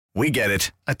We get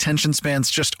it. Attention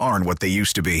spans just aren't what they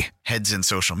used to be. Heads in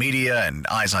social media and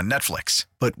eyes on Netflix.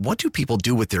 But what do people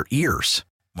do with their ears?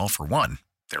 Well, for one,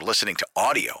 they're listening to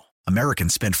audio.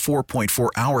 Americans spend 4.4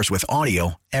 hours with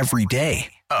audio every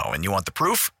day. Oh, and you want the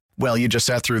proof? Well, you just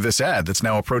sat through this ad that's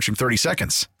now approaching 30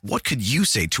 seconds. What could you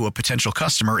say to a potential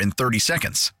customer in 30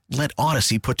 seconds? Let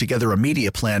Odyssey put together a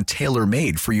media plan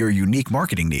tailor-made for your unique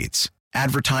marketing needs.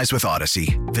 Advertise with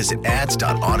Odyssey. Visit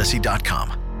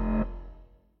ads.odyssey.com.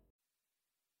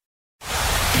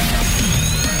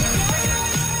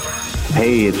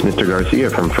 Hey, it's Mr. Garcia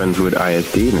from Friendswood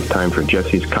ISD, and it's time for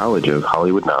Jessie's College of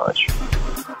Hollywood Knowledge.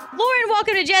 Lauren,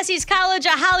 welcome to Jessie's College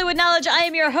of Hollywood Knowledge. I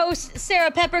am your host,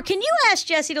 Sarah Pepper. Can you ask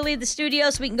Jessie to leave the studio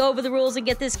so we can go over the rules and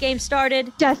get this game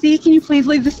started? Jessie, can you please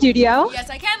leave the studio? Yes,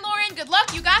 I can, Lauren. Good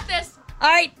luck. You got this. All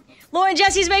right. Lauren,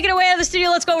 Jessie's making her way out of the studio.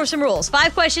 Let's go over some rules.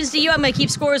 5 questions to you. I'm going to keep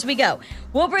score as we go.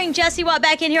 We'll bring Jessie Watt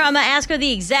back in here. I'm going to ask her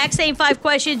the exact same 5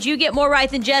 questions. You get more right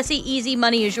than Jessie. Easy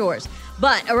money is yours.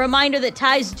 But a reminder that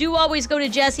ties do always go to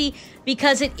Jessie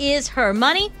because it is her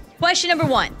money. Question number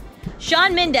 1.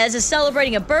 Shawn Mendes is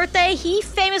celebrating a birthday. He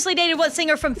famously dated what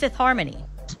singer from Fifth Harmony?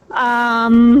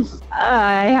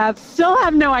 I still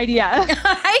have no idea. All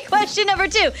right, question number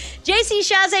 2. JC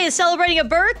Chasez is celebrating a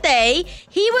birthday.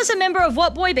 He was a member of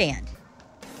what boy band?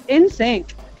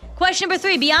 NSYNC. Question number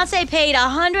 3. Beyonce paid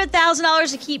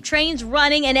 $100,000 to keep trains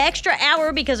running an extra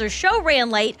hour because her show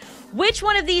ran late. Which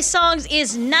one of these songs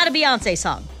is not a Beyonce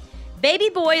song? Baby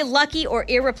Boy, Lucky, or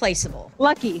Irreplaceable?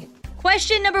 Lucky.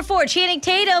 Question number 4. Channing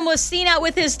Tatum was seen out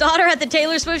with his daughter at the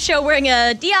Taylor Swift show wearing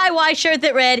a DIY shirt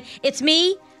that read, "It's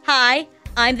me, hi,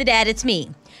 I'm the dad, it's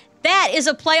me." That is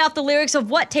a play off the lyrics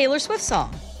of what Taylor Swift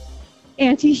song?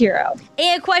 Anti-hero.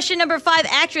 And question number 5.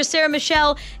 Actress Sarah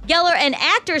Michelle Gellar and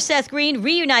actor Seth Green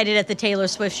reunited at the Taylor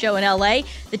Swift show in L.A.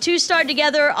 The two starred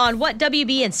together on what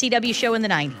WB and CW show in the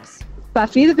 90s?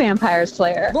 Buffy the Vampire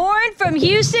Slayer. Lauren from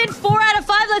Houston, 4 out of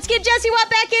 5. Let's get Jessie Watt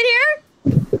back in here.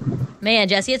 Man,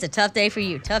 Jessie, it's a tough day for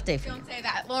you. Tough day for you. Don't say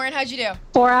that. Lauren, how'd you do?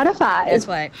 4 out of 5. That's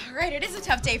right. All right, it is a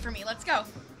tough day for me. Let's go.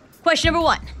 Question number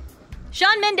 1.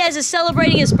 Shawn Mendes is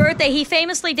celebrating his birthday. He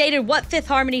famously dated what Fifth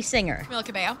Harmony singer? Camila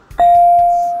Cabello.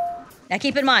 Now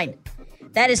keep in mind,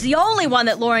 that is the only one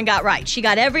that Lauren got right. She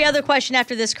got every other question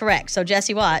after this correct. So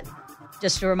Jessie Watt,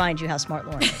 just to remind you how smart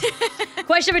Lauren is.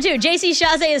 Question number 2. JC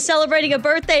Chasez is celebrating a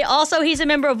birthday. Also, he's a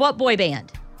member of what boy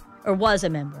band? Or was a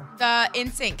member? The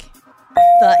NSYNC.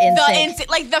 The NSYNC. The NSYNC,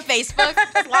 like the Facebook.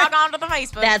 Just log on to the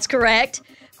Facebook. That's correct.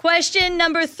 Question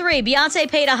number 3. Beyonce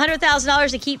paid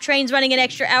 $100,000 to keep trains running an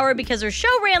extra hour because her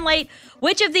show ran late.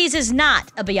 Which of these is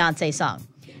not a Beyonce song?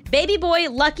 Baby Boy,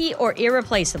 Lucky, or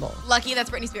Irreplaceable? Lucky, that's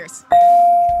Britney Spears.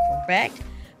 Correct.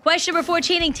 Question number 4.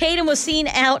 Channing Tatum was seen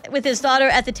out with his daughter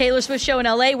at the Taylor Swift show in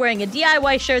L.A. wearing a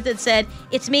DIY shirt that said,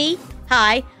 "It's me,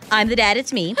 hi, I'm the dad,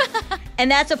 it's me."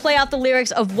 And that's a play off the lyrics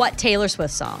of what Taylor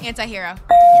Swift song? Anti-hero.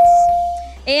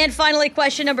 And finally,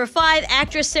 question number 5.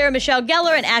 Actress Sarah Michelle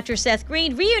Gellar and actor Seth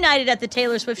Green reunited at the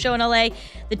Taylor Swift show in L.A.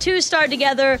 The two starred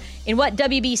together in what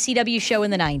WB-CW show in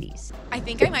the 90s? I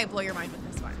think I might blow your mind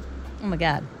with this one. Oh, my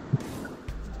God.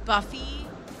 Buffy.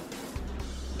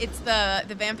 It's the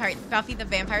vampire. Buffy the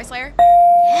Vampire Slayer.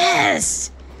 Yes!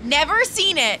 Never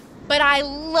seen it, but I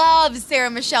love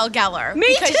Sarah Michelle Gellar.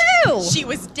 Me too! She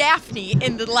was Daphne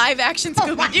in the live-action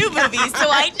Scooby-Doo movies, so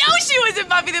I know she was in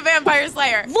Buffy the Vampire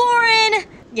Slayer. Lauren,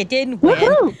 you didn't win.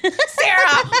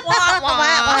 Sarah! Wah,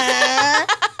 wah.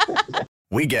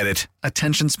 We get it.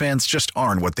 Attention spans just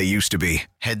aren't what they used to be.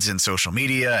 Heads in social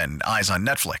media and eyes on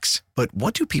Netflix. But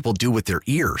what do people do with their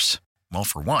ears? Well,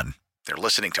 for one, they're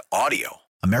listening to audio.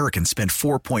 Americans spend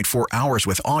 4.4 hours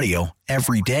with audio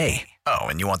every day. Oh,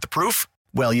 and you want the proof?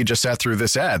 Well, you just sat through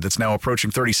this ad that's now approaching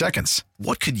 30 seconds.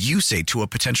 What could you say to a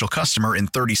potential customer in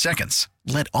 30 seconds?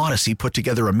 Let Odyssey put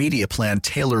together a media plan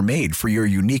tailor-made for your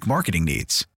unique marketing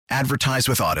needs. Advertise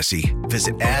with Odyssey.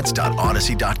 Visit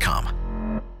ads.odyssey.com.